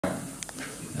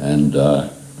and I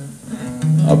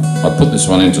put this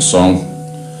one into song.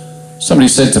 Somebody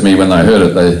said to me when they heard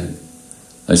it,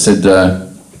 they said,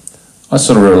 I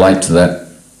sort of relate to that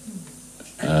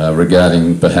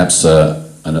regarding perhaps a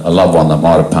loved one that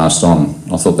might have passed on.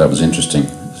 I thought that was interesting,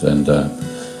 and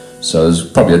so there's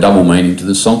probably a double meaning to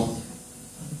this song.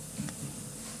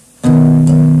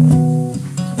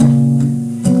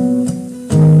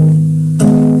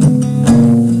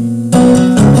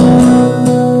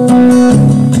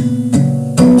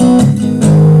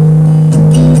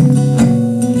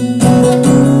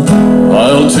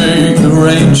 I'll take the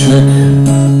rain check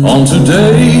on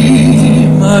today,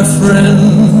 my friend,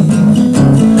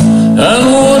 and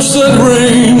watch that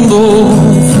rainbow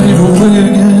fade away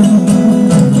again.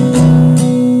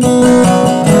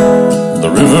 The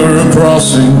river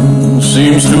crossing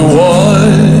seems too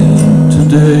wide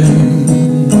today.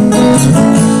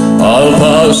 I'll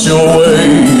pass your way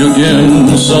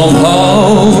again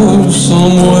somehow,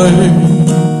 some way.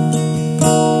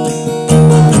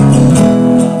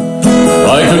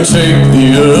 I could take the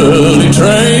early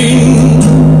train,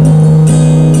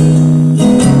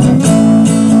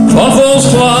 but those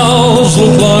clouds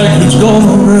look like it's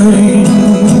gonna rain.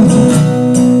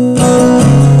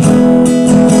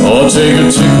 Or take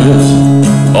a ticket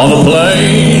on a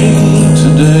plane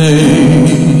today.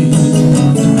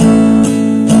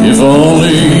 If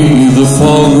only the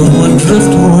fog would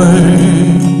drift away.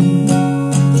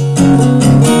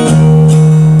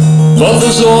 But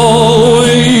there's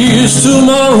always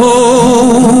tomorrow.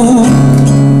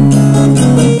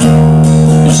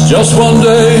 It's just one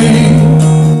day.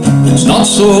 It's not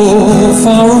so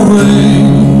far away.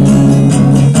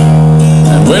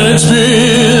 And when it's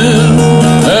been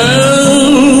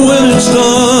and when it's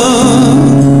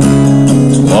done,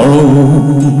 tomorrow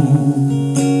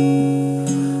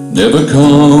never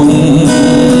comes.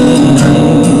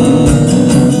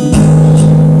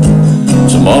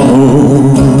 Tomorrow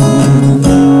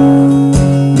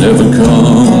never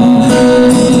comes.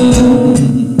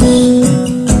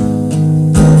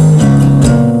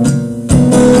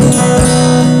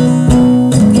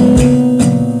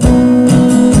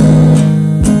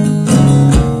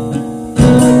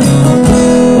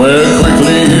 We're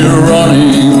quickly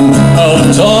running out of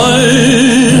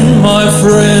time, my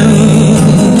friend.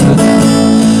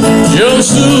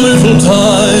 Just a little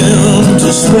time to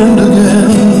spend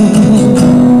again.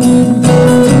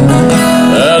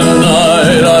 At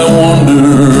night I wander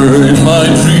in my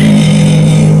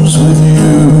dreams with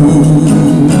you.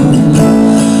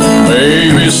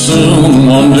 Maybe soon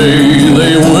one day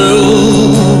they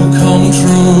will come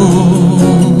true.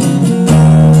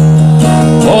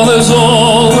 For there's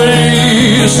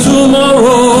always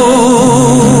tomorrow.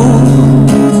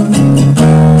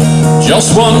 Just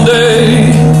one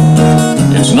day,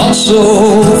 it's not so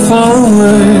far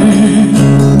away.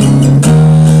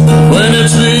 When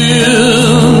it's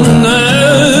been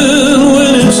and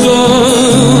when it's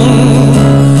done,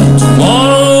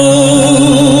 tomorrow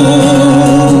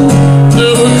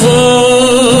never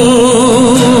comes.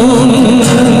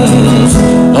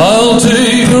 I'll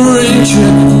take a rain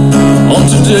check on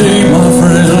today, my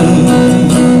friend,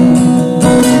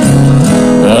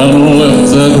 and let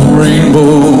that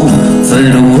rainbow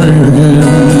fade away again.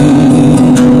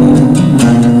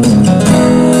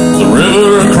 The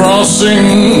river crossing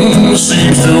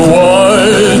seems to walk